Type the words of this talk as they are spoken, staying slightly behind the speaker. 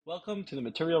Welcome to the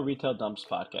Material Retail Dumps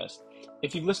podcast.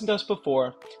 If you've listened to us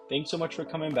before, thanks so much for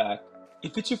coming back.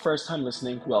 If it's your first time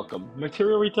listening, welcome.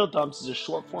 Material Retail Dumps is a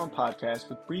short form podcast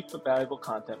with brief but valuable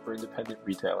content for independent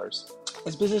retailers.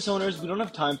 As business owners, we don't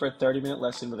have time for a 30-minute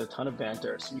lesson with a ton of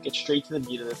banter, so we get straight to the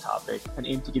meat of the topic and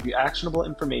aim to give you actionable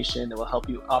information that will help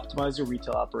you optimize your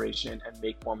retail operation and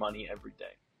make more money every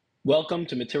day. Welcome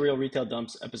to Material Retail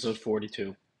Dumps, episode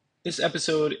 42. This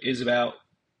episode is about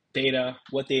data,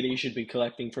 what data you should be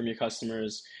collecting from your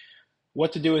customers,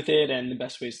 what to do with it, and the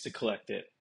best ways to collect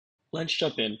it. Let's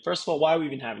jump in. First of all, why are we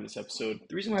even having this episode?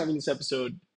 The reason we're having this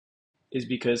episode is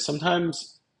because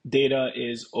sometimes data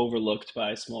is overlooked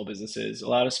by small businesses. A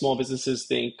lot of small businesses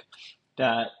think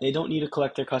that they don't need to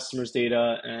collect their customers'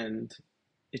 data and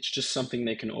it's just something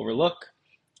they can overlook.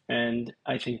 And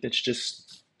I think that's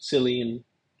just silly and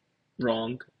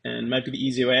wrong and might be the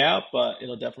easy way out, but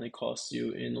it'll definitely cost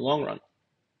you in the long run.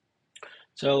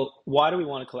 So why do we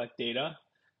want to collect data?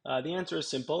 The answer is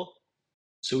simple.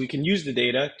 So we can use the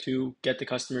data to get the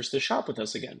customers to shop with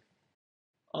us again.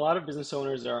 A lot of business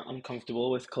owners are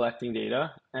uncomfortable with collecting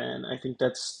data, and I think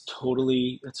that's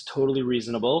totally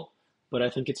reasonable. But I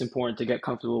think it's important to get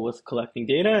comfortable with collecting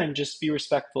data and just be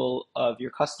respectful of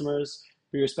your customers,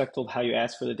 be respectful of how you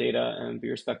ask for the data, and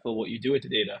be respectful of what you do with the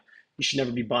data. You should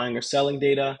never be buying or selling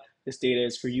data. This data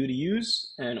is for you to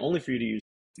use and only for you to use.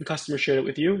 The customer shared it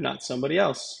with you, not somebody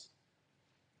else.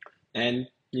 And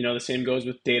the same goes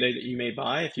with data that you may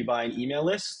buy. If you buy an email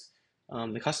list,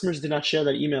 the customers did not share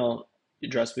that email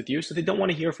address with you, so they don't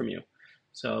want to hear from you.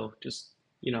 So just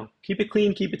keep it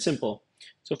clean, keep it simple.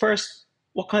 So first,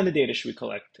 what kind of data should we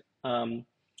collect? I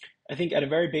think at a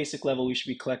very basic level, we should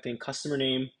be collecting customer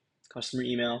name, customer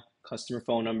email, customer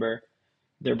phone number,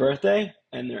 their birthday,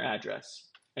 and their address.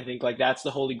 I think that's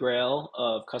the holy grail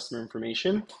of customer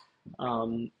information.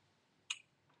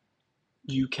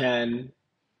 You can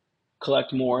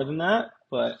collect more than that,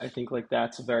 but I think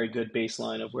that's a very good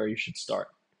baseline of where you should start.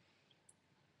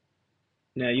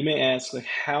 Now you may ask,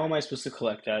 how am I supposed to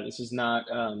collect that? This is not,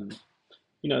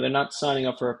 they're not signing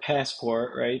up for a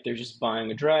passport, right? They're just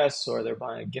buying a dress or they're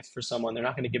buying a gift for someone. They're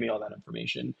not going to give me all that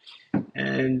information.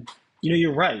 And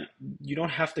you're right. You don't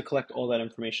have to collect all that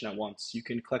information at once. You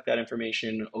can collect that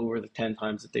information over the 10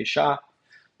 times that they shop.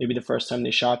 Maybe the first time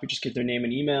they shop, you just get their name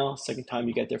and email. Second time,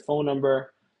 you get their phone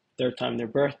number. Third time, their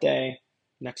birthday.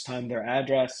 Next time, their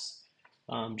address.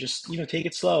 Just take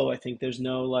it slow. I think there's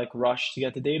no rush to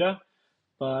get the data,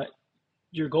 but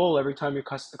your goal every time the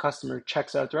customer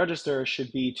checks out the register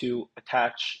should be to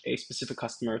attach a specific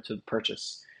customer to the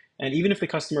purchase. And even if the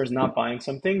customer is not buying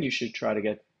something, you should try to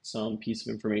get some piece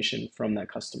of information from that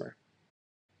customer.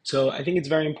 So I think it's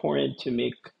very important to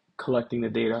make collecting the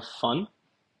data fun.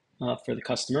 For the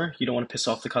customer. You don't want to piss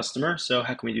off the customer. So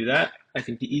how can we do that? I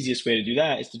think the easiest way to do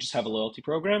that is to just have a loyalty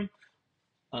program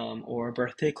or a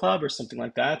birthday club or something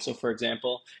like that. So for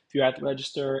example, if you're at the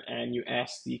register and you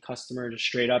ask the customer just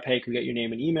straight up, hey, can we get your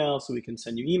name and email so we can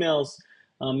send you emails?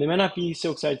 They might not be so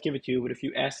excited to give it to you, but if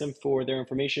you ask them for their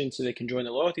information so they can join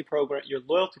the loyalty program, your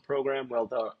loyalty program,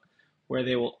 where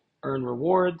they will earn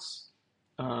rewards,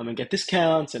 and get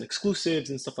discounts and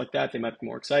exclusives and stuff like that, they might be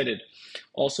more excited.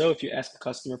 Also, if you ask the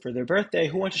customer for their birthday,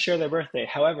 who wants to share their birthday?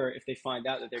 However, if they find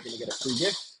out that they're going to get a free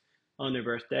gift on their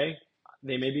birthday,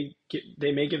 they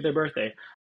may give their birthday.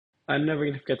 I'm never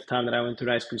going to forget the time that I went to an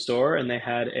ice cream store and they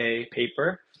had a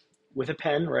paper with a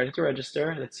pen right at the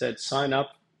register that said sign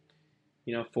up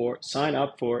for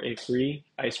a free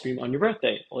ice cream on your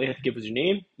birthday. All you had to give was your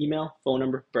name, email, phone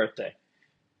number, birthday.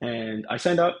 And I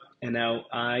signed up, and now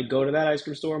I go to that ice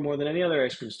cream store more than any other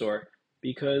ice cream store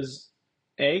because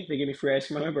A, they give me free ice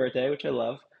cream on my birthday, which I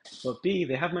love, but B,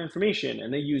 they have my information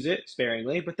and they use it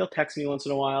sparingly, but they'll text me once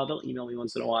in a while, they'll email me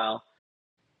once in a while.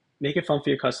 Make it fun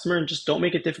for your customer and just don't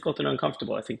make it difficult and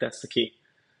uncomfortable. I think that's the key.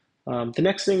 The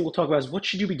next thing we'll talk about is what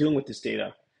should you be doing with this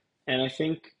data? And I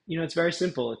think, it's very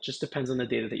simple. It just depends on the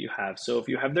data that you have. So if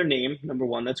you have their name, number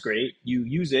one, that's great. You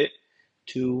use it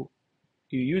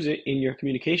in your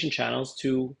communication channels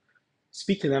to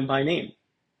speak to them by name.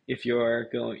 If you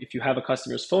have a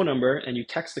customer's phone number and you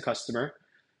text the customer,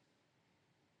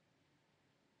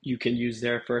 you can use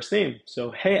their first name.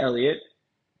 So, hey, Elliot,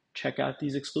 check out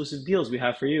these exclusive deals we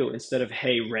have for you instead of,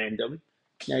 hey, random.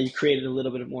 Now you created a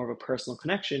little bit more of a personal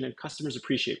connection, and customers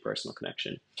appreciate personal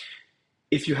connection.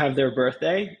 If you have their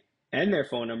birthday and their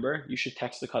phone number, you should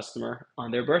text the customer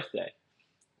on their birthday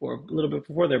or a little bit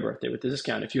before their birthday with the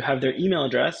discount. If you have their email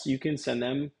address, you can send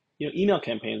them email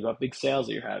campaigns about big sales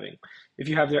that you're having. If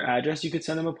you have their address, you could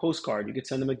send them a postcard. You could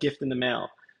send them a gift in the mail.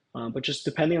 But just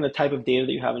depending on the type of data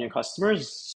that you have on your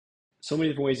customers, so many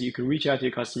different ways that you can reach out to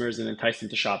your customers and entice them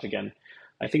to shop again.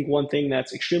 I think one thing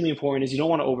that's extremely important is you don't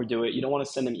want to overdo it. You don't want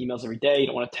to send them emails every day. You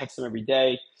don't want to text them every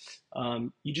day.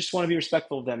 You just want to be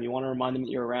respectful of them. You want to remind them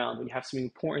that you're around. When you have something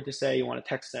important to say, you want to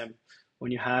text them.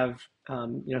 When you have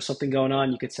something going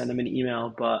on, you could send them an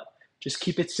email. But just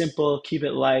keep it simple, keep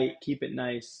it light, keep it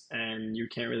nice, and you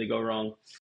can't really go wrong.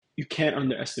 You can't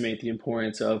underestimate the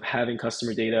importance of having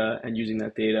customer data and using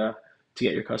that data to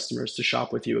get your customers to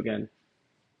shop with you again.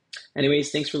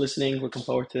 Anyways, thanks for listening. Looking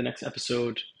forward to the next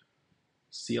episode.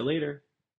 See you later.